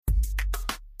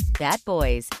Bat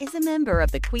Boys is a member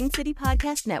of the Queen City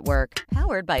Podcast Network,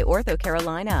 powered by Ortho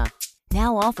Carolina.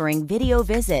 Now offering video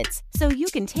visits so you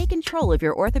can take control of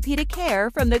your orthopedic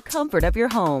care from the comfort of your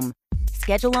home.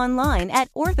 Schedule online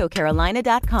at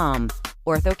orthocarolina.com.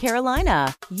 Ortho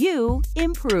Carolina, you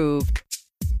improved.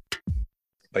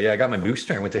 But yeah, I got my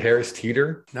booster. I went to Harris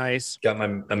Teeter. Nice. Got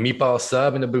a meatball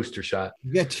sub and a booster shot.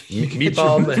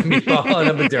 Meatball and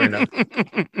a Moderna.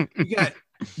 You got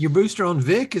your booster on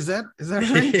Vic? Is that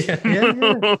right? yeah.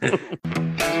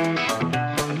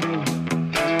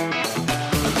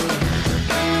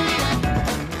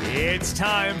 It's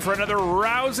time for another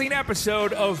rousing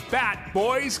episode of Bat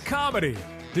Boys Comedy,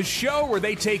 the show where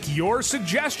they take your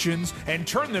suggestions and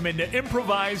turn them into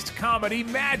improvised comedy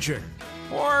magic.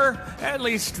 Or at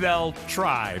least they'll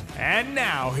try. And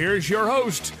now, here's your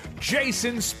host,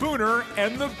 Jason Spooner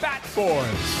and the Bat Boys.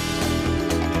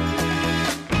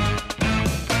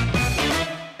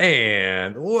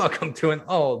 And welcome to an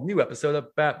all new episode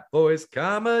of Bat Boys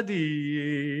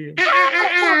Comedy.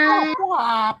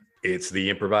 It's the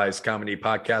improvised comedy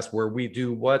podcast where we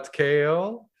do what,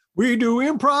 Kale? We do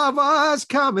improvised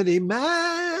comedy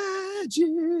magic.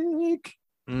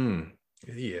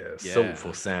 Yeah,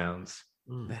 soulful sounds.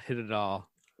 That hit it all.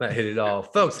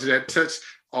 Folks. That touched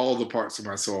all the parts of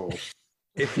my soul.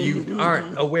 If you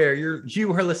aren't aware,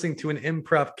 you are listening to an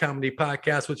improv comedy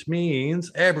podcast, which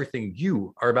means everything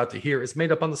you are about to hear is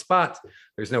made up on the spot.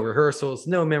 There's no rehearsals,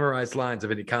 no memorized lines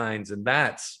of any kinds, and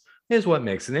that is what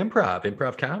makes an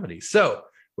improv comedy. So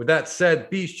with that said,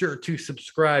 be sure to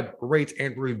subscribe, rate,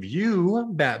 and review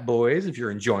Bat Boys if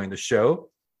you're enjoying the show.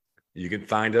 You can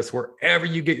find us wherever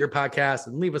you get your podcast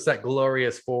and leave us that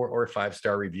glorious 4 or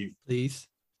 5-star review. Please.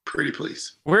 Pretty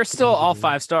please. We're still all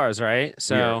 5 stars, right?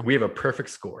 So we have a perfect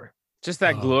score. Just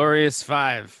that glorious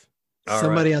 5.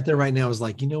 Somebody out there right now is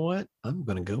like, you know what? I'm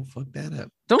gonna go fuck that up.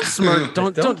 Don't smirch.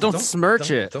 Don't smirch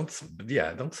it. Don't say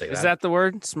that. Is that the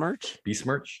word? Smirch?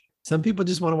 Besmirch? Some people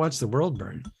just want to watch the world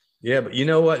burn. Yeah, but you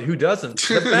know what? Who doesn't?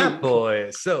 The Bat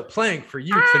Boys. So playing for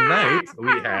you tonight, we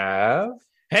have...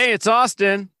 Hey, it's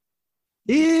Austin.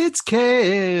 It's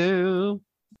Kale.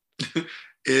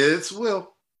 It's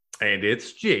Will. And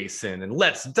it's Jason. And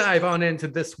let's dive on into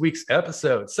this week's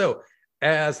episode. So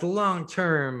as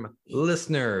long-term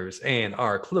listeners and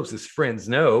our closest friends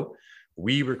know,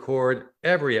 we record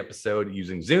every episode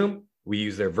using Zoom. We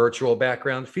use their virtual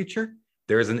background feature.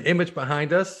 There's an image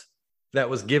behind us that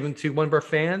was given to one of our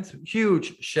fans.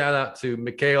 Huge shout out to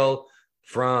Mikhail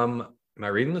from, am I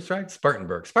reading this right?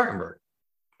 Spartanburg.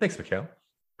 Thanks, Mikhail.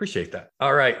 Appreciate that.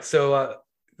 All right. So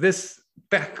this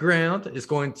background is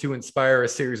going to inspire a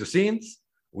series of scenes.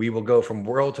 We will go from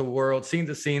world to world, scene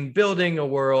to scene, building a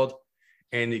world.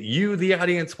 And you, the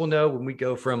audience, will know when we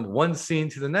go from one scene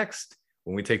to the next,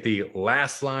 when we take the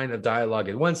last line of dialogue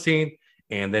in one scene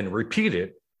and then repeat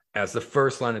it as the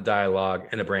first line of dialogue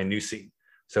in a brand new scene.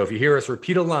 So if you hear us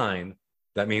repeat a line,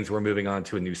 that means we're moving on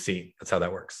to a new scene. That's how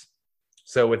that works.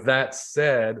 So with that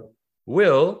said,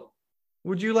 Will,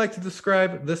 would you like to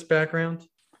describe this background?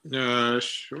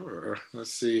 Sure.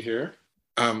 Let's see here.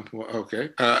 Okay.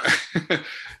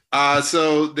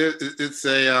 So it's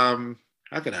a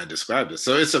how can I describe this?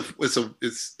 So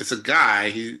it's a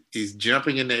guy. He's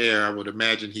jumping in the air. I would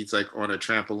imagine he's like on a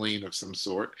trampoline of some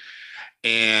sort,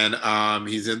 and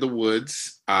he's in the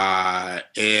woods.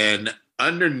 And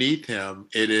underneath him,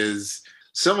 it is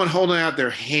someone holding out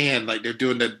their hand, like they're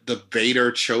doing the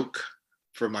Vader choke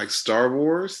from like Star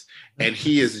Wars, and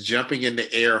he is jumping in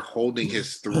the air holding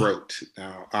his throat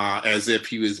now, as if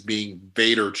he was being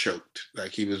Vader choked,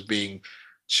 like he was being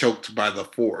choked by the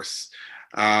Force.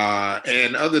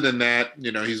 And other than that,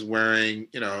 he's wearing,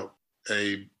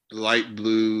 a light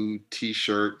blue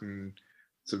t-shirt and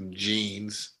some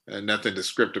jeans, and nothing to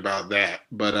script about that.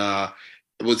 But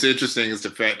what's interesting is the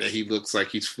fact that he looks like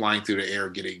he's flying through the air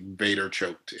getting Vader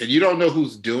choked, and you don't know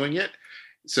who's doing it.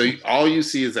 So all you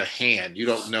see is a hand. You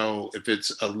don't know if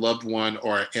it's a loved one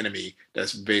or an enemy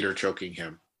that's Vader choking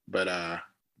him. But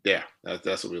yeah,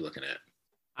 that's what we're looking at.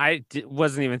 I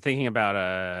wasn't even thinking about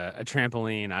a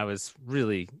trampoline. I was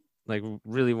really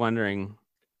wondering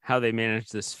how they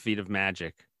managed this feat of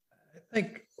magic. I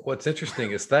think what's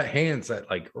interesting is that hand's at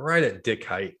like right at dick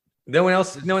height. No one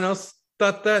else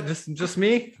thought that? Just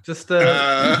me?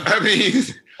 I mean,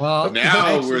 well,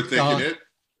 now we're thinking it.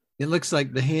 It looks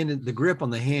like the grip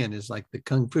on the hand is like the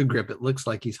Kung Fu grip. It looks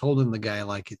like he's holding the guy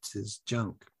like it's his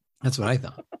junk. That's what I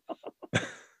thought.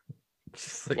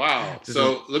 Wow.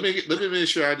 So let me make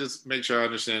sure I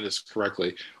understand this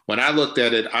correctly. When I looked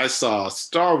at it, I saw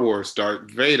Star Wars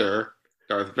Darth Vader,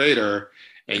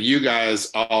 and you guys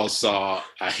all saw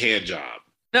a hand job.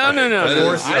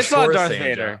 No. I saw Darth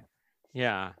Vader.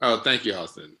 Yeah. Oh, thank you,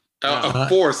 Austin. Yeah. A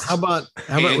force. How about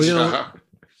hand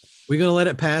we're gonna let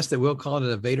it pass that we'll call it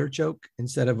a Vader choke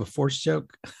instead of a force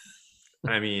choke?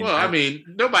 I mean, Well, I mean,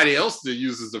 nobody else that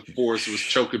uses the force was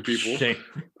choking people. Count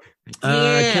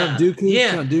Dooku.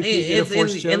 Count Dooku did a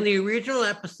force choke. in the original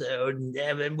episode,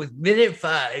 with minute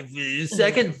 5,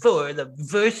 second 4, the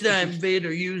first time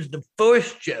Vader used the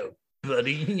force choke,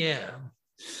 buddy. Yeah.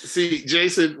 See,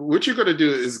 Jason, what you're going to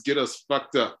do is get us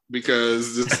fucked up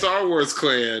because the Star Wars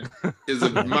clan is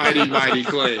a mighty, mighty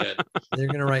clan. They're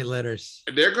going to write letters.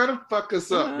 They're going to fuck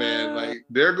us up, man. Like,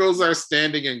 there goes our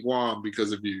standing in Guam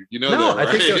because of you. You know No, that,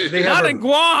 I right? think they have Not her, in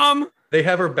Guam. they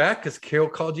have her back because Carol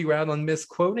called you out on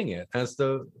misquoting it as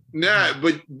the. Nah,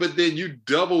 but then you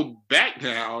doubled back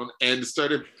down and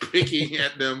started picking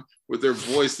at them with their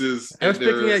voices. I was and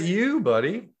their- picking at you,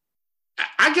 buddy.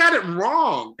 I got it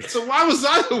wrong. So why was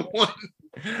I the one?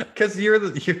 Because you're the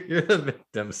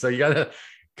victim. So you gotta,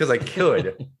 because I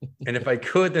could, and if I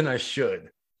could, then I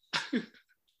should.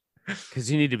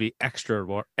 Because you need to be extra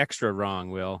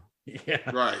wrong, Will. Yeah.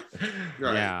 Right.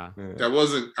 Yeah. I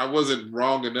wasn't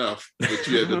wrong enough that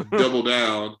you had to double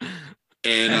down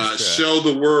and Extra. show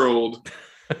the world.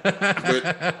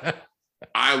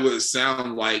 I would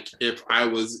sound like if I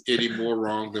was any more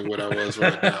wrong than what I was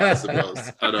right now, I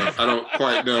suppose. I don't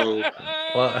quite know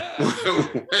Well,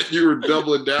 what you were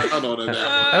doubling down on in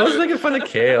that one. I was making fun of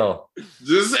Kale.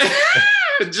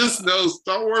 Just know,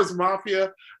 Star Wars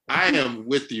Mafia, I am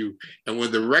with you. And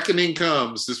when the reckoning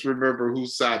comes, just remember who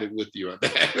sided with you on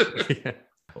that. Yeah.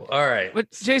 All right.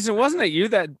 But Jason, wasn't it you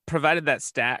that provided that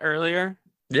stat earlier?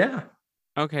 Yeah.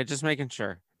 Okay, just making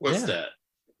sure. What's Yeah. that?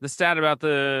 The stat about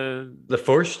the The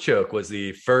force choke was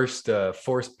the first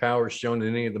force power shown in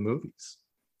any of the movies.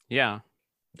 yeah.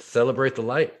 Celebrate the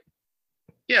light.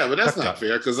 Yeah, but that's Tuck not tuck.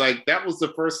 fair because like that was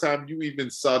the first time you even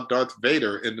saw Darth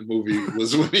Vader in the movie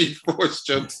was when he force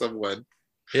choked someone.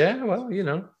 Yeah, well, you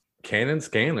know, canon's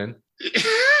canon.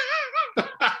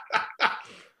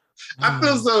 I feel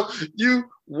as though you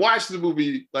watched the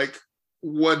movie like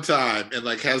one time and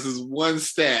like has this one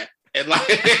stat and like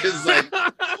it's like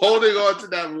holding on to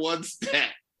that one stat.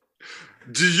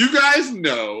 Do you guys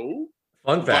know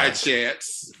Fun by fact.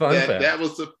 chance Fun that fact. that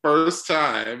was the first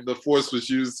time the Force was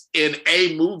used in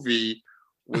a movie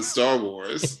with Star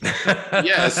Wars?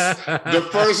 Yes, the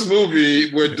first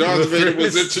movie where Darth Vader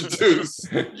was introduced.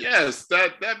 Yes,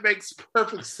 that makes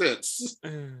perfect sense.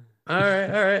 All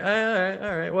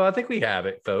right. Well, I think we have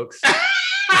it, folks.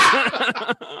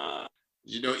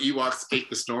 You know, Ewoks ate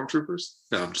the stormtroopers.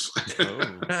 No, I'm just.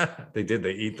 They did.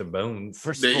 They eat the bones.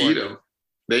 For They sport. eat them.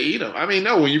 They eat them. I mean,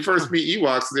 no, when you first meet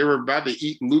Ewoks, they were about to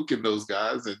eat Luke and those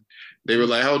guys, and they were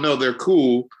like, "Oh no, they're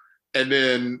cool." And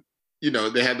then, you know,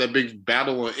 they had that big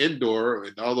battle on Endor,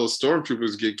 and all those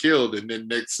stormtroopers get killed. And then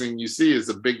next thing you see is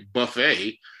a big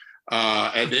buffet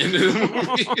at the end of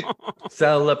the movie.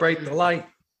 Celebrate the light.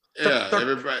 Yeah,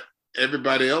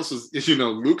 everybody else was, you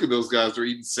know, Luke and those guys were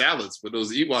eating salads, but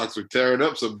those Ewoks were tearing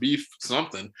up some beef,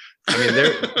 something. I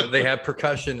mean, they had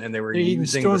percussion and they were They're eating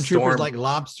using the stormtroopers storm. like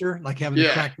lobster, like having Yeah.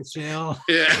 to crack the shell.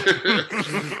 Yeah.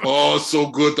 Oh, so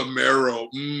good, the marrow.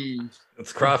 Mm.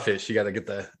 It's crawfish. You got to get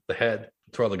the head.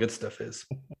 That's where all the good stuff is.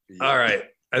 All right.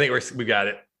 I think we got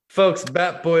it. Folks,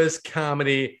 Bat Boys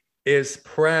Comedy is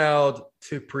proud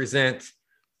to present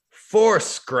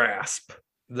Force Grasp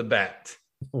the Bat.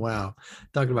 Wow.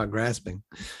 Talking about grasping.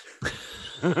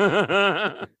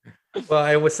 Well,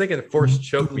 I was thinking Force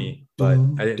Choke Me, but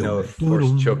I didn't know if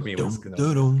Force Choke Me was going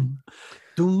to.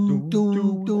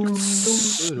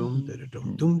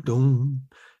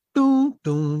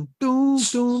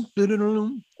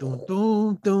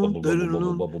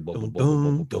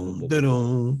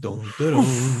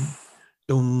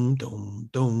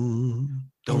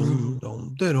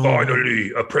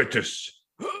 Finally, apprentice,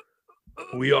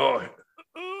 we are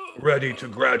ready to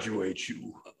graduate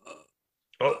you.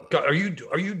 Oh, God, are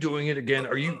you doing it again?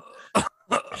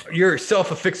 You're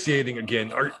self-asphyxiating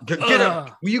again. Get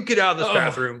up. Will you get out of this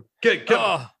bathroom? Get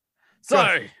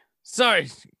Sorry,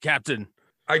 Captain.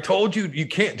 I told you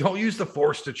don't use the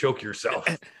force to choke yourself.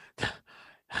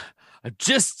 I'm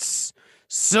just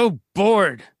so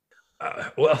bored.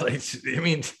 Well,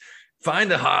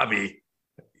 find a hobby.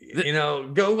 You know,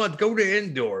 go to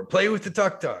indoor, play with the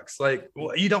tuk-tuks. Like,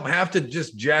 well, you don't have to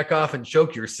just jack off and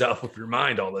choke yourself with your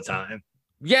mind all the time.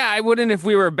 Yeah, I wouldn't if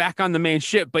we were back on the main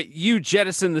ship, but you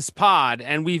jettisoned this pod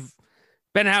and we've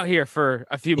been out here for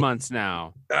a few months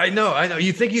now. I know.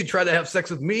 You think you'd try to have sex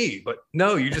with me, but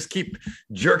no, you just keep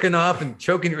jerking off and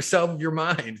choking yourself with your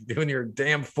mind, doing your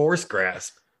damn force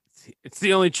grasp. It's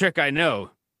the only trick I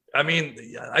know. I mean,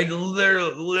 I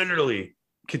literally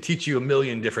could teach you a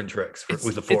million different tricks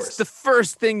with the Force. It's the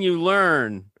first thing you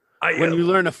learn when you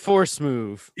learn a Force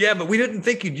move. Yeah, but we didn't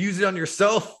think you'd use it on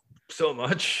yourself so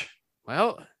much.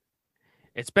 Well,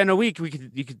 it's been a week.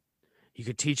 You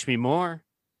could teach me more.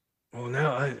 Well,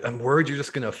 now I'm worried you're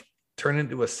just gonna turn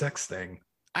into a sex thing.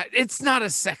 It's not a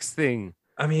sex thing.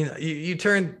 I mean, you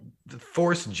turned the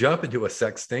Force jump into a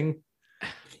sex thing.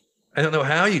 I don't know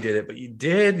how you did it, but you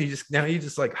did. You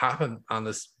just like hopping on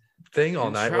this thing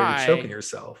all night while you're choking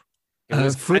yourself. It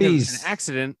was Freeze. kind of an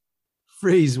accident.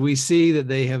 Freeze. We see that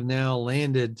they have now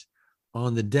landed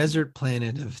on the desert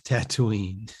planet of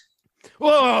Tatooine. Whoa!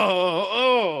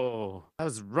 Oh, that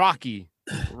was rocky,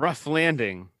 rough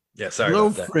landing. Yeah, sorry Hello,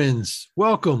 about that. friends.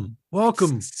 Welcome to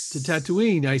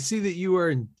Tatooine. I see that you are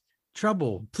in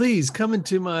trouble. Please come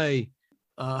into my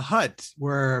hut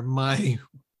where my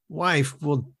wife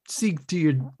will seek to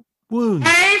your wounds.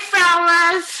 Hey,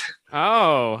 fellas.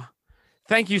 Oh,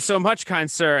 thank you so much, kind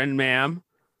sir and ma'am.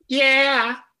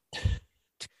 Yeah.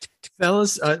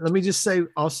 Fellas, let me just say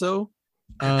also,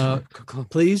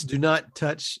 please do not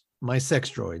touch my sex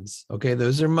droids. Okay,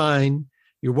 those are mine.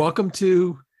 You're welcome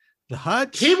to the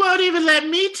hut, He won't even let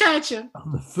me touch him.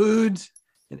 the food,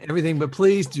 and everything, but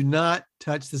please do not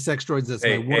touch the sex droids. That's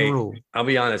my one rule. I'll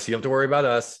be honest. You don't have to worry about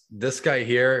us. This guy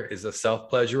here is a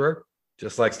self-pleasurer,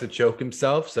 just likes to choke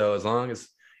himself. So as long as,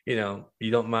 you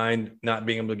don't mind not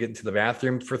being able to get into the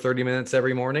bathroom for 30 minutes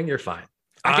every morning, you're fine.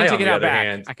 I can take it out back.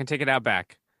 Hand, I can take it out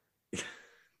back.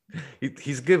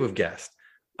 he's good with guests.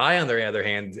 I, on the other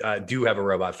hand, do have a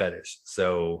robot fetish.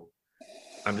 So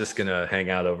I'm just going to hang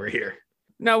out over here.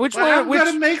 No, which Well, I'm one?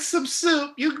 gonna make some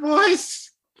soup. You boys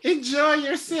enjoy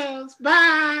yourselves.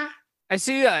 Bye. I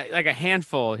see like a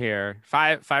handful here,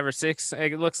 five or six.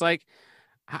 It looks like.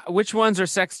 Which ones are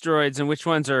sex droids and which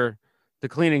ones are the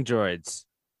cleaning droids?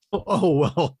 Oh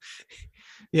well,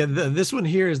 yeah. This one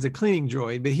here is the cleaning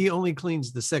droid, but he only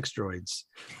cleans the sex droids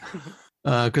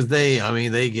because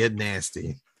they get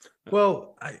nasty.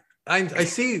 Well, I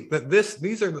see that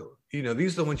these are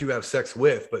these are the ones you have sex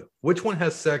with, but which one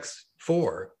has sex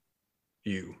for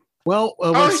you? Well,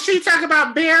 Oh, she talking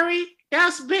about Barry?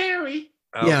 That's Barry.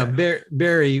 yeah, Okay.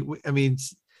 Barry. I mean,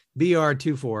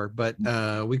 BR24, but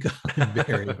we call him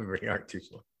Barry.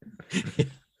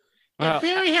 Well,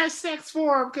 Barry has sex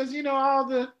for him because all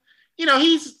the,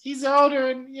 he's older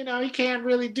and he can't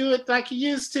really do it like he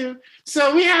used to.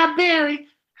 So we have Barry.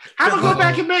 I'm gonna go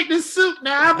back and make this soup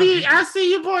now. I'll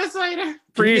see you boys later.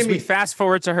 Freeze, we fast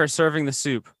forward to her serving the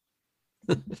soup.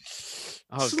 Oh,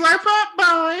 Slurp up,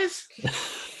 boys.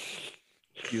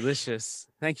 delicious.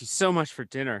 Thank you so much for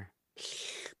dinner.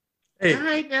 Hey, All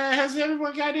right, has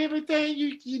everyone got everything?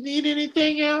 You need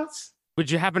anything else? Would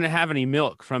you happen to have any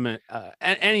milk from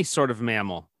any sort of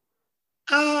mammal?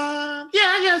 Yeah,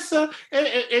 I guess so.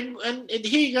 And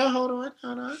here you go. Hold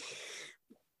on.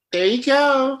 There you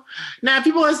go. Now, if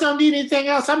you boys don't need anything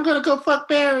else, I'm gonna go fuck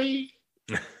Barry.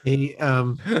 Hey,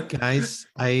 guys,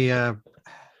 I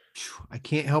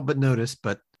can't help but notice,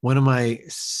 but one of my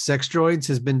sex droids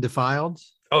has been defiled.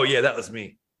 oh yeah, that was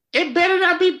me. It better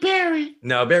not be Barry.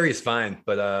 No, Barry's fine,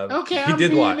 but Okay, he I'll did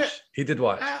be in watch. the- He did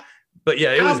watch. I- But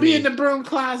yeah, it was I'll be me. in the broom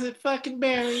closet, fucking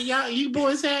Barry. You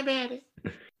boys have at it.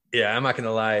 Yeah, I'm not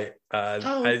gonna lie.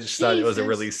 Oh, I just thought it was a Jesus.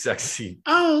 really sexy.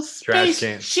 Oh, Trash space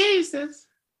can. Jesus.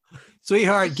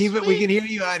 Sweetheart, keep it. We can hear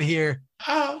you out here.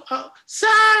 Oh,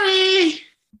 sorry.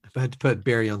 I've had to put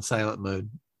Barry on silent mode.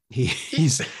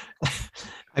 He's.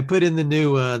 I put in the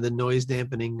new the noise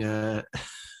dampening,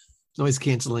 noise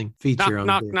canceling feature on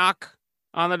Knock, there. knock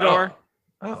on the door.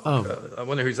 I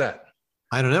wonder who's that.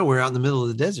 I don't know. We're out in the middle of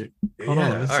the desert. Hold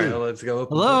on, Yeah. let's All right, see. well, let's go.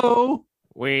 Open Hello.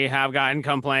 We have gotten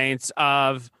complaints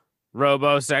of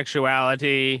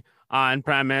robosexuality on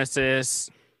premises.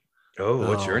 Oh,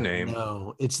 what's your Oh, name?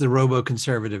 No, it's the Robo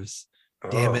Conservatives.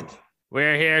 Damn it. Oh.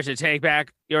 We're here to take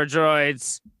back your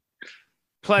droids.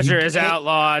 Pleasure You is can't-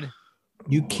 outlawed.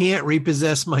 You can't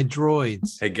repossess my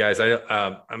droids. Hey guys, I'm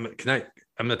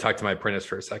gonna talk to my apprentice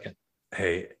for a second.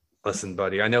 Hey, listen,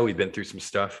 buddy. I know we've been through some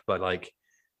stuff, but like,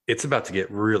 it's about to get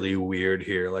really weird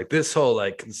here. Like this whole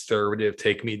like conservative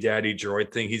take me daddy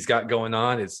droid thing he's got going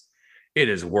on is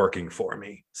working for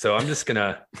me. So I'm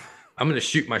gonna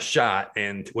shoot my shot,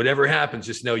 and whatever happens,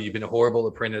 just know you've been a horrible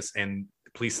apprentice, and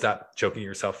please stop choking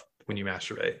yourself when you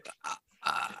masturbate.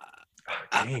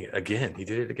 Dang it, again, he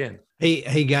did it again.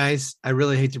 Hey guys, I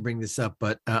really hate to bring this up,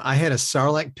 but I had a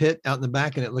Sarlacc pit out in the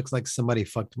back, and it looks like somebody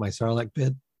fucked my Sarlacc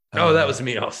pit. Oh, that was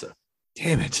me also.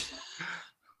 Damn it.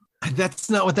 That's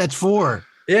not what that's for.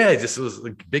 Yeah, it just was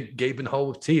a big gaping hole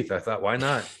with teeth. I thought, why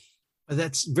not?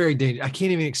 That's very dangerous. I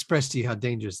can't even express to you how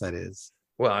dangerous that is.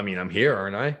 Well, I mean, I'm here,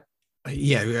 aren't I?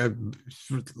 Yeah.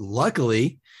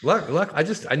 Luckily, Luck.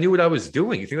 I knew what I was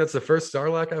doing. You think that's the first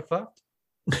Sarlacc I fucked?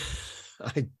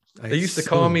 They used to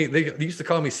call me. They used to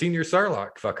call me Senior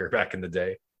Sarlacc fucker back in the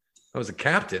day. I was a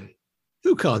captain.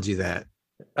 Who called you that?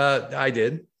 I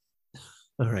did.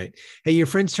 All right. Hey, your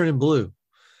friend's turning blue.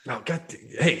 Oh God!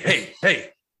 Hey!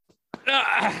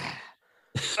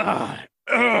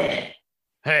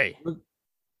 Hey,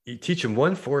 You teach him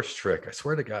one force trick. I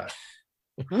swear to God.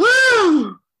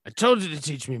 Woo! I told you to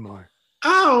teach me more.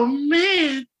 Oh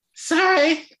man.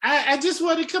 Sorry. I just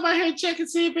wanted to come out here and check and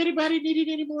see if anybody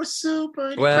needed any more soup or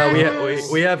any Well,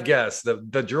 crackers. we have guests. The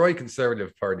Droid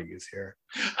Conservative Party is here.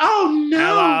 Oh no.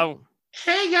 Hello,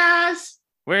 Hey guys.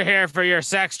 we're here for your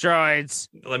sex droids.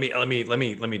 Let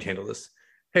me handle this.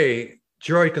 Hey,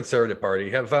 Droid Conservative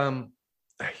Party, I'm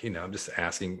just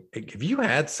asking. Have you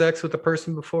had sex with a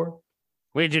person before?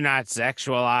 We do not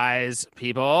sexualize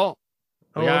people.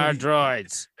 We are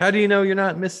droids How do you know you're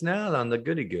not missing out on the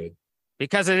goody good?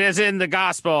 because it is in the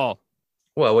gospel.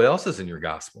 Well, what else is in your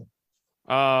gospel?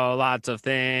 Oh, lots of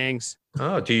things.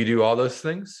 Oh, do you do all those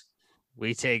things?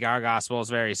 We take our gospels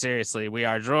very seriously. We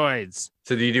are droids.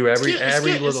 So do you do every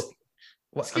little?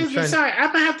 What, Excuse me, sorry.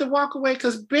 I'm gonna have to walk away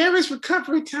because Barry's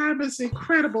recovery time is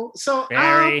incredible. So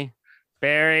Barry,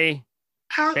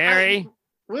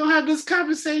 we'll have this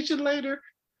conversation later.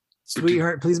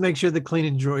 Sweetheart, please make sure the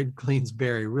cleaning droid cleans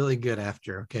Barry really good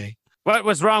after. Okay. what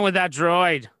was wrong with that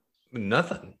droid?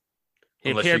 Nothing.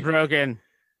 He Unless appeared you- broken.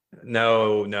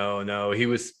 No. He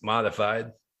was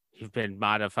modified. You've been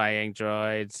modifying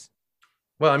droids.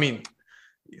 Well, I mean,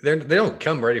 they don't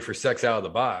come ready for sex out of the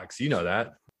box. You know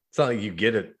that. It's not like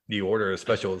you order a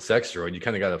special sex droid. You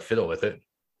kind of got to fiddle with it.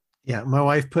 Yeah, my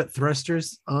wife put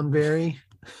thrusters on Barry.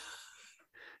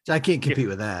 I can't compete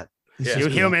with that. It's Yeah. just You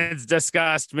me. humans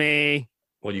disgust me.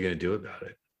 What are you going to do about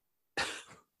it?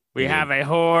 We Yeah. have a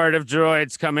horde of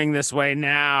droids coming this way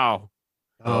now.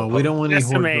 Oh, we don't want any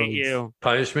horde Decimate droids. you.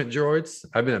 Punishment droids?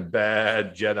 I've been a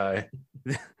bad Jedi.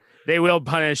 They will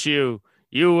punish you.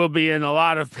 You will be in a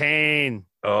lot of pain.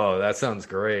 Oh, that sounds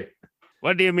great.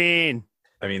 What do you mean?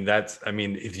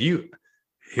 If you.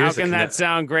 How here's a can conne- that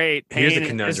sound great? here's a Pain is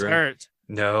conundrum. hurt.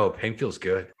 No, pain feels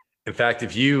good. In fact,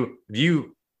 if you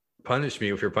punish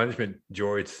me with your punishment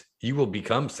droids, you will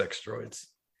become sex droids.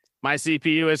 My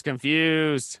CPU is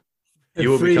confused. You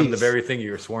will become the Freeze. very thing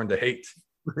you were sworn to hate.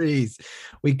 Freeze.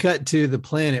 We cut to the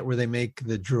planet where they make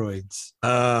the droids.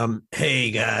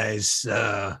 Hey guys,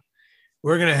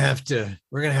 we're gonna have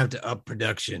to up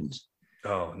production.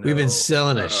 Oh no. We've been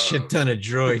selling a shit ton of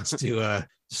droids to a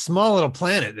small little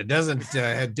planet that doesn't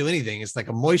do anything. It's like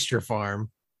a moisture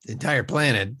farm, the entire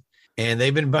planet, and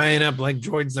they've been buying up like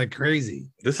droids like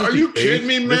crazy. This is Are the you kidding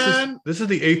eighth- me, man? This is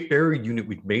the 8th buried unit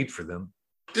we've made for them.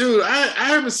 Dude, I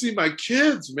haven't seen my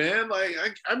kids, man. Like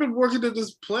I've been working at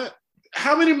this plant.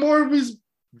 How many more of these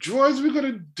droids are we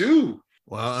gonna do?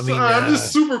 Well, I mean, Sorry, I'm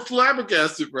just super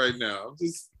flabbergasted right now. I'm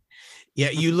just yeah,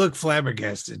 you look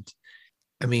flabbergasted.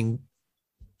 I mean,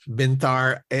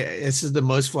 Binthar, this is the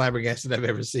most flabbergasted I've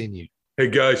ever seen you. Hey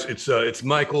guys, it's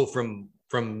Michael from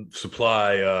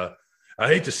Supply. I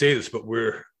hate to say this, but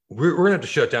we're gonna have to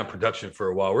shut down production for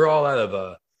a while. We're all out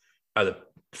of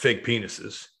fake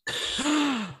penises.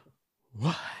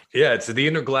 What? Yeah, it's the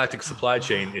intergalactic supply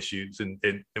chain issues, and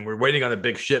we're waiting on a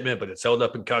big shipment, but it's held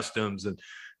up in customs, and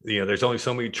there's only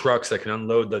so many trucks that can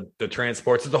unload the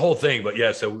transports. It's the whole thing, but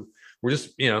yeah, so we're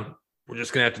just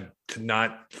gonna have to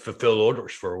not fulfill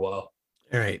orders for a while.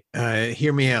 All right,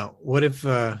 hear me out. What if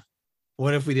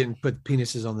we didn't put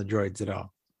penises on the droids at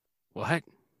all? What?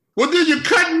 well, then you're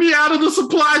cutting me out of the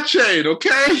supply chain,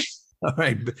 okay? All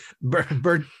right,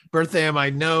 Bertham,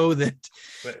 I know that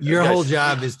But, your guys, whole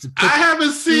job is to put I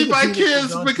haven't seen the my penises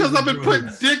kids onto because the I've been putting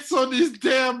droids. dicks on these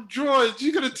damn droids.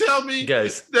 You gonna tell me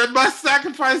guys, that my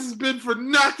sacrifice has been for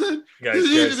nothing? guys, you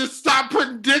need guys. to stop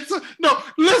putting dicks on. No,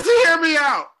 listen, hear me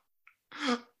out.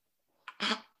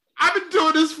 I've been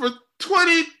doing this for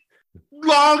 20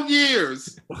 long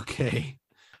years. Okay.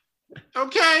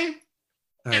 Okay?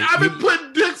 All And right, I've been you-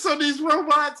 putting dicks on these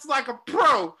robots like a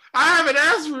pro. I haven't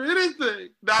asked for anything.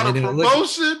 Not I a know. Look-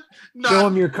 promotion. show Not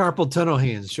them your carpal tunnel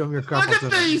hands. Show them your look carpal at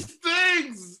tunnel these hands.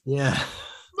 things. Yeah,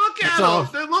 Look That's at all-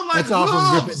 them. They look like that's all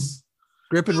from hooves.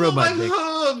 gripping They look robot like dick.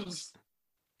 hooves.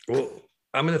 Well,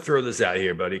 I'm gonna throw this out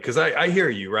here, buddy, because I hear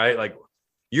you, right? Like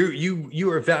you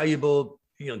are valuable.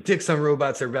 Dicks on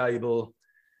robots are valuable.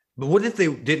 But what if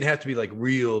they didn't have to be like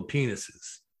real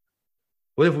penises?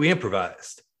 What if we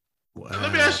improvised?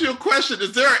 Let me ask you a question.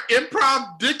 Is there an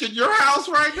improv dick in your house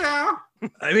right now?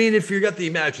 I mean, if you got the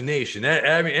imagination,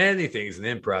 I mean, anything is an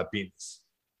improv penis.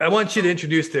 I want you to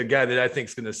introduce the guy that I think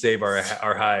is going to save our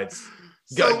hides.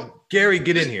 Gary,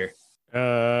 get in here.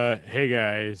 Hey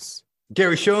guys.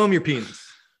 Gary, show him your penis.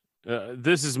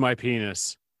 This is my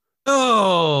penis.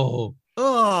 Oh.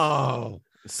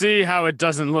 See how it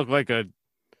doesn't look like a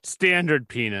standard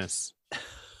penis.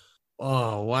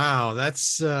 Oh, wow.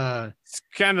 That's It's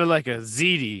kind of like a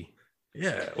ZD.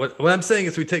 Yeah. What I'm saying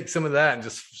is we take some of that and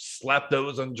just slap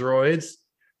those on droids,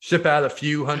 ship out a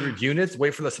few hundred units,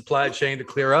 wait for the supply chain to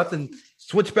clear up, and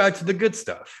switch back to the good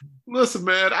stuff. Listen,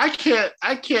 man, I can't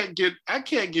get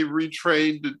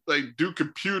retrained to like do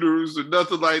computers or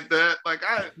nothing like that. Like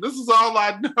this is all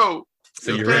I know.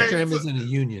 So you're program is in a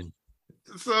union.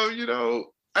 So,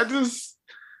 I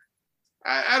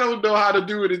don't know how to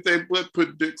do anything but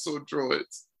put dicks on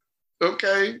droids.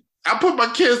 Okay? I put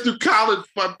my kids through college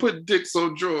by putting dicks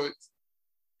on droids.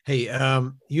 Hey,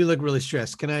 you look really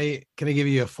stressed. Can I give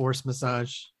you a force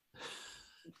massage?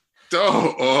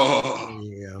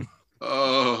 Yeah.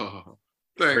 Oh,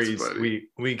 thanks, Freeze. buddy.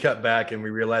 We cut back and we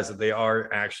realize that they are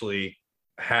actually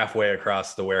halfway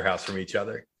across the warehouse from each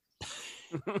other.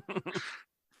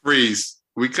 Freeze.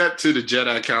 We cut to the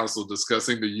Jedi Council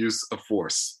discussing the use of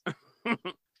force. All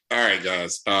right,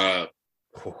 guys. I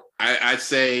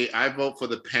say I vote for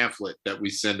the pamphlet that we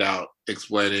send out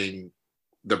explaining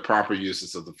the proper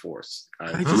uses of the force.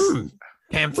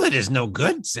 Pamphlet is no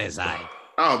good, says I.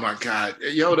 Oh my God,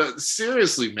 Yoda!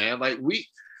 Seriously, man. Like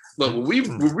when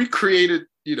we created,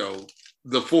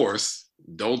 the force.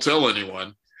 Don't tell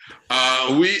anyone.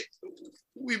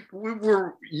 We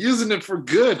were using it for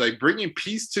good, like bringing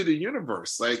peace to the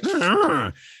universe. Like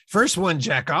first one,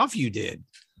 jack off. You did.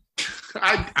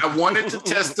 I wanted to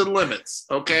test the limits.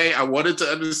 Okay, I wanted to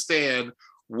understand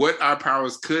what our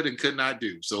powers could and could not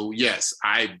do. So yes,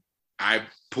 I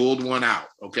pulled one out.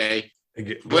 Okay,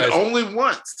 but only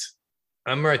once.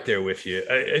 I'm right there with you.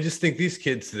 I just think these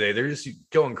kids today, they're just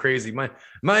going crazy. My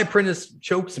apprentice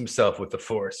chokes himself with the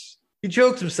force. He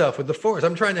chokes himself with the force.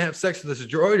 I'm trying to have sex with this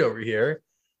droid over here,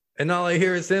 and all I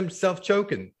hear is him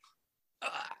self-choking.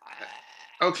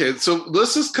 Okay, so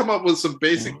let's just come up with some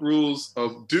basic rules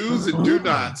of do's and do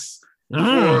nots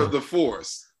for the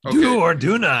force. Okay. Do or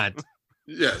do not.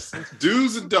 Yes,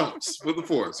 do's and don'ts for the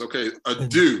force. Okay, a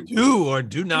do. Do or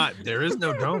do not. There is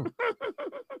no don't.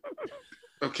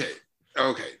 Okay,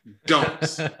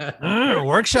 don'ts.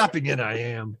 Workshopping it, I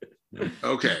am.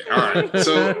 Okay, all right.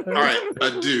 So, all right,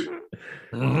 a do.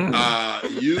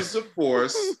 Use the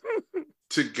force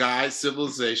to guide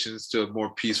civilizations to a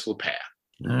more peaceful path.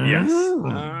 Yes.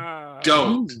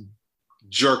 Don't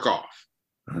jerk off.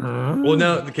 Well,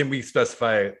 now can we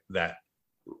specify that?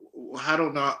 I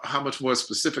don't know how much more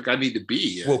specific I need to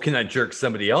be. Well, can I jerk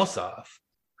somebody else off?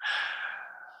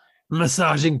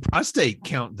 Massaging prostate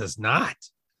count does not.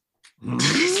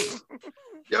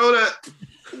 Yoda,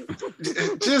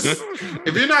 just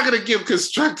if you're not going to give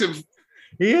constructive,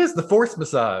 He is the force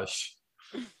massage.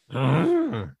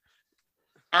 all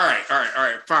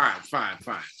right, fine.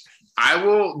 I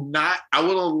will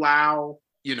allow,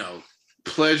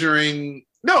 pleasuring.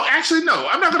 No, actually, no,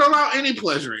 I'm not going to allow any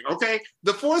pleasuring. Okay.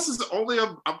 The force is only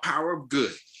a power of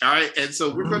good. All right. And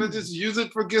so we're going to just use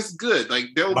it for just good. Like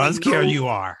there'll be Buzzkill, you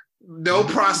are. No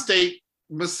prostate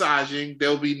massaging.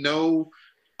 There'll be no,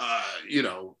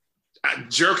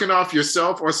 jerking off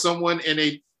yourself or someone in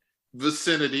a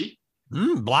vicinity.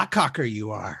 Blockcocker,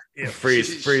 you are. Yeah,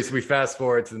 freeze. We fast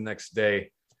forward to the next day.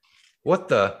 What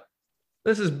the?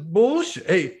 This is bullshit.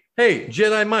 Hey,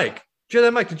 Jedi Mike,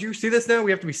 did you see this now? We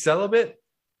have to be celibate.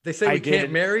 They say we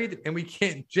can't marry and we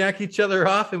can't jack each other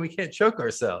off and we can't choke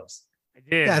ourselves. I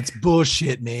did. That's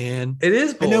bullshit, man. It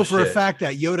is bullshit. I know for a fact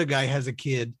that Yoda guy has a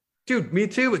kid. Dude, me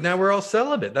too. But now we're all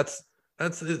celibate. There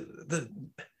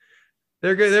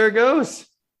it goes.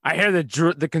 I hear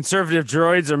the conservative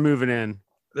droids are moving in.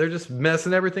 They're just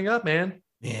messing everything up, man.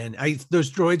 Man,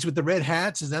 those droids with the red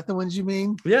hats, is that the ones you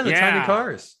mean? Yeah, the tiny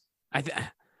cars.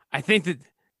 I think that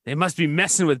they must be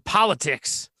messing with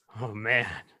politics. Oh man,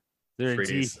 they're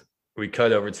deep. We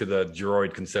cut over to the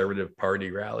droid conservative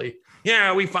party rally.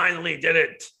 Yeah, we finally did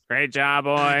it. Great job,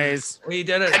 boys. We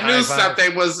did it. I knew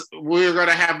something we were going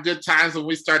to have good times when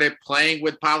we started playing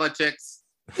with politics.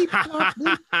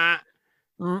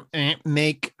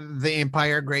 Make the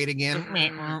empire great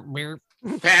again.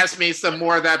 Pass me some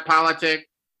more of that politic.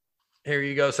 Here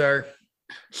you go, sir.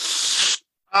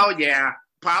 Oh yeah,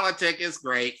 politic is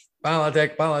great.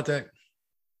 Politic. The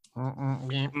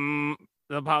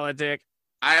politic.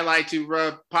 I like to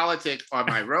rub politic on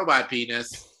my robot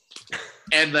penis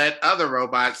and let other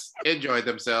robots enjoy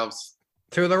themselves.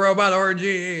 To the robot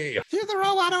orgy. To the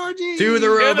robot orgy. To the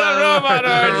robot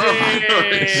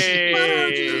orgy.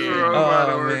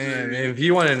 Oh man! If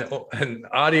you want an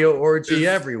audio orgy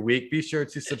every week, be sure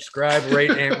to subscribe,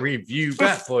 rate, and review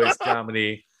Bat Boys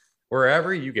Comedy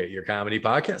wherever you get your comedy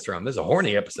podcast from. This is a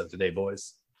horny episode today,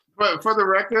 boys. But for the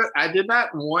record, I did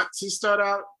not want to start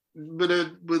out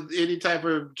with any type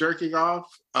of jerking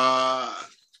off. I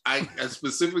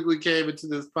specifically came into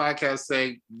this podcast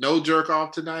saying no jerk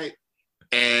off tonight,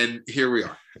 and here we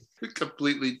are,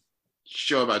 completely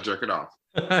show about jerking off.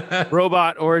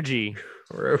 Robot orgy.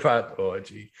 Robot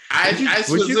orgy.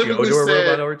 Would you go to a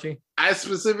robot orgy? I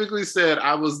specifically said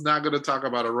I was not going to talk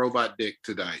about a robot dick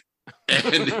tonight,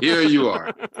 and here you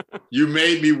are. You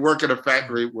made me work at a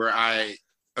factory where I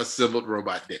assembled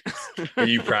robot dicks. Are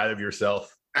you proud of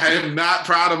yourself? I am not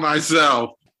proud of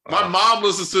myself. My mom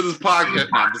listens to this podcast.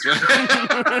 No, I'm just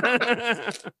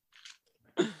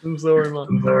kidding. I'm sorry,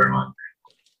 Mom.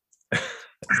 Is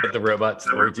that the robot's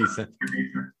orgy? Is that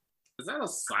a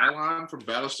Cylon from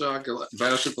Battleship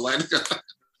Galactica?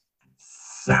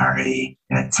 Sorry,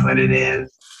 that's what it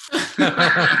is. All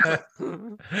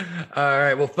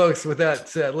right, well, folks, with that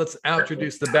said, let's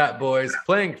introduce the Bat Boys.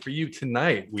 Playing for you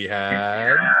tonight, we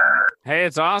have... Hey,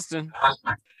 it's Austin.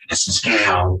 This is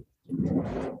Cal.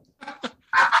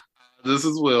 This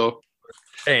is Will.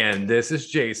 And this is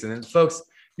Jason. And folks,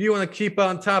 if you want to keep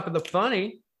on top of the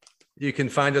funny, you can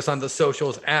find us on the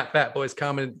socials at Bat Boys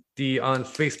Comedy on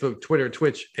Facebook, Twitter,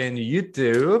 Twitch, and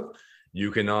YouTube.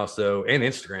 You can also, and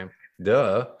Instagram,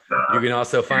 duh. You can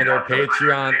also find our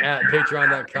Patreon at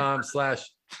patreon.com/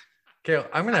 Kale,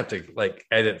 I'm going to have to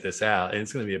edit this out, and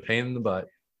it's going to be a pain in the butt.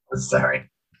 Sorry.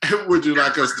 Would you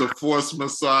like us to force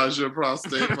massage your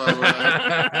prostate, by the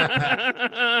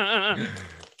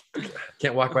way?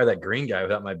 Can't walk by that green guy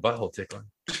without my butthole tickling.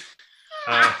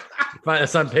 Find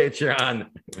us on Patreon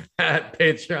at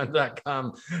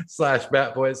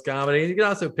patreon.com/BatBoysComedy. You can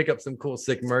also pick up some cool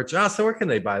sick merch. Also, where can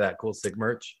they buy that cool sick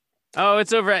merch? Oh,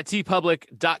 it's over at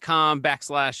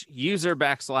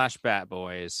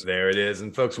tpublic.com/user/Batboys. There it is.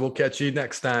 And folks, we'll catch you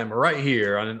next time right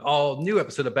here on an all new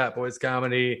episode of Bat Boys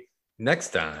Comedy. Next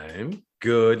time,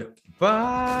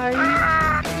 goodbye.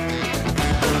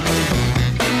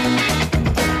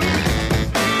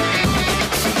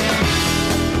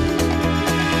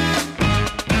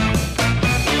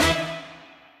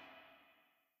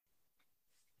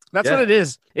 That's what it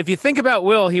is. If you think about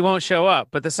Will, he won't show up.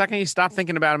 But the second you stop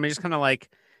thinking about him, and just kind of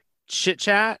chit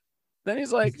chat, then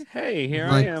he's like, hey, here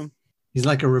I am. He's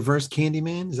like a reverse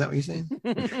Candyman. Is that what you're saying?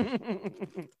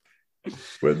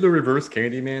 Would the reverse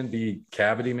Candyman be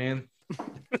Cavity Man?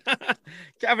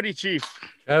 Cavity Chief.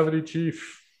 Cavity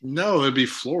Chief. No, it'd be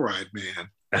Fluoride Man.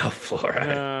 Oh,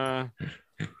 Fluoride.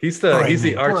 He's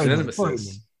the arch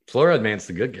nemesis. Fluoride Man's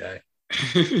the good guy.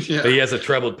 Yeah. But he has a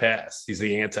troubled past. He's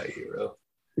the anti-hero.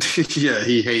 Yeah,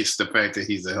 he hates the fact that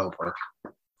he's a helper.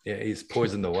 Yeah, he's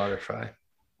poisoned the water fry.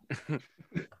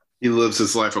 He lives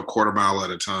his life a quarter mile at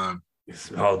a time.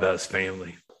 It's all about his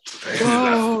family.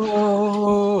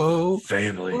 Whoa.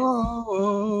 Family.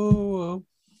 Whoa.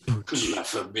 La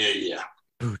familia.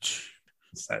 Pooch.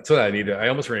 That's what I needed. I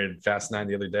almost rented Fast 9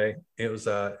 the other day. It was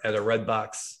at a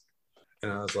Redbox.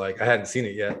 And I was like, I hadn't seen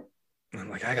it yet. And I'm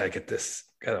like, I gotta get this.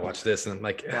 Gotta watch this. And I'm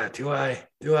like, do I?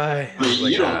 I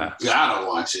mean, you don't gotta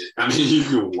watch it. I mean, you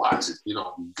can watch it. You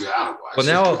don't gotta watch it. Well,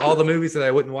 now all the movies that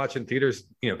I wouldn't watch in theaters,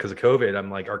 because of COVID,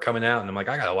 I'm like, are coming out. And I'm like,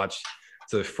 I gotta watch.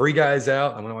 So Free Guy's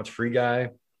out. I'm gonna watch Free Guy.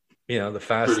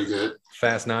 The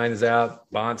Fast 9 is out.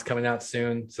 Bond's coming out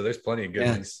soon. So there's plenty of good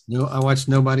ones. No, I watched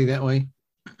Nobody that way.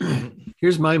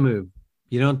 Here's my move.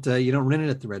 You don't rent it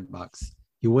at the Redbox.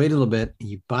 You wait a little bit and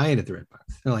you buy it at the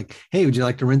Redbox. They're like, hey, would you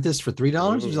like to rent this for $3?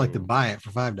 Or would you like to buy it for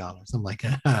 $5? I'm like,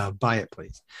 buy it,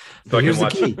 please. So I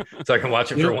can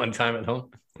watch it for one time at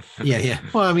home. Yeah.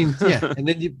 Well, I mean, yeah. And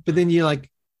then you throw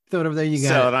it over there. You got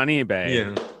sell it on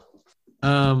eBay.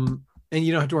 Yeah. And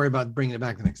you don't have to worry about bringing it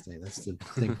back the next day. That's the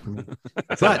thing for me.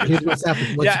 But here's what's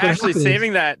happening. Actually,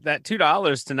 saving that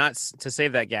 $2 to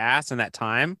save that gas and that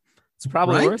time. It's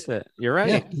probably worth it. You're right.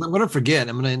 Yeah, I'm going to forget.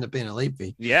 I'm going to end up paying a late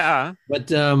fee. Yeah.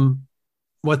 But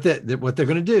what they're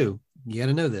going to do, you got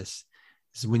to know this,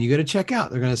 is when you go to check out,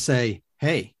 they're going to say,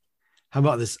 hey, how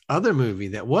about this other movie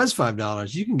that was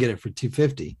 $5? You can get it for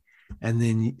 $2.50. And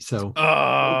then don't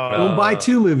buy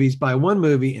two movies, buy one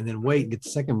movie, and then wait and get the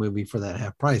second movie for that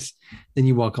half price. Then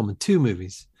you walk home with two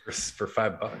movies for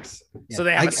 $5. Yeah. So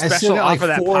they have a special offer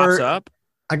that pops up.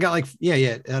 I got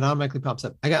it automatically pops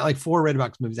up. I got 4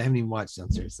 Redbox movies I haven't even watched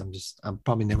downstairs. I'm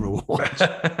probably never will watch.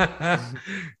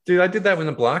 Dude, I did that when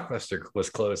the Blockbuster was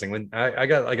closing. When I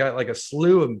got like a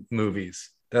slew of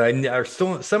movies that I are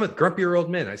still some of Grumpier Old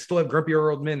Men. I still have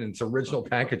Grumpier Old Men in its original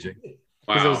packaging.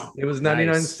 Wow. It was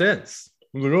 99 Nice. cents.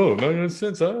 I was like, oh, 99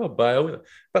 cents. I'll buy it.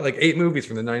 About like 8 movies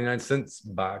from the 99 cents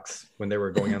box when they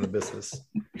were going out of business.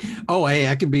 Oh, hey,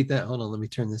 I can beat that. Hold on, let me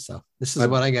turn this off. This is I-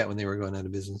 what I got when they were going out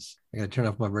of business. I got to turn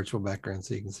off my virtual background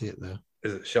so you can see it though.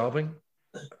 Is it shelving?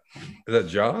 Is that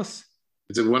Joss?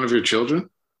 Is it one of your children?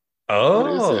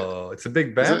 Oh, it's a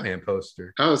big Batman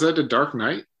poster. Oh, is that the Dark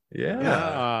Knight? Yeah.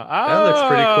 That looks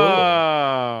pretty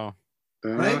cool.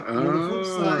 Right? On the flip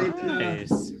side,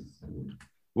 Nice.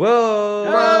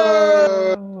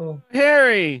 Whoa.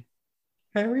 Harry.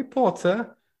 Harry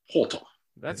Potter. Hold on.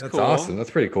 That's That's cool. awesome. That's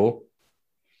pretty cool.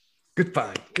 Good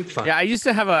find. Good find. Yeah, I used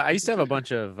to have a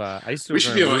bunch of I used to We work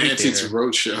should in be a on movie Antiques theater.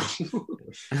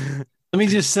 Roadshow. Let me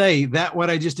just say that what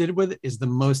I just did with it is the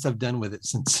most I've done with it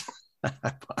since I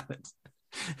bought it.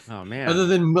 Oh man. Other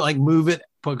than like move it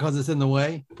because it's in the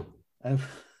way.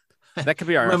 That could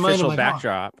be our My mind, I'm official like, oh.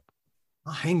 backdrop.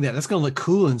 I'll hang that. That's gonna look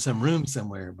cool in some room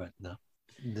somewhere, but no,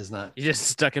 it does not. You just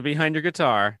stuck it behind your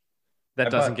guitar. That I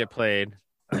doesn't bought- get played.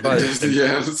 I bought,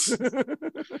 Yes.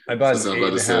 I bought So an I'm about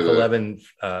to 8.5 say that. 11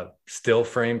 still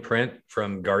frame print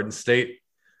from Garden State.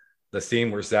 The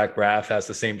scene where Zach Braff has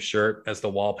the same shirt as the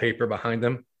wallpaper behind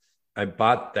him. I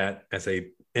bought that as a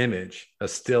image, a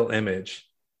still image,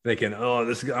 thinking, "Oh,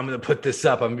 I'm going to put this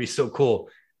up. I'm going to be so cool."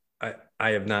 I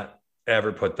have not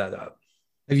ever put that up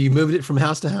Have you moved it from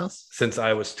house to house? since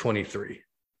I was 23.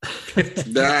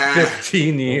 Nah.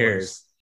 15 years.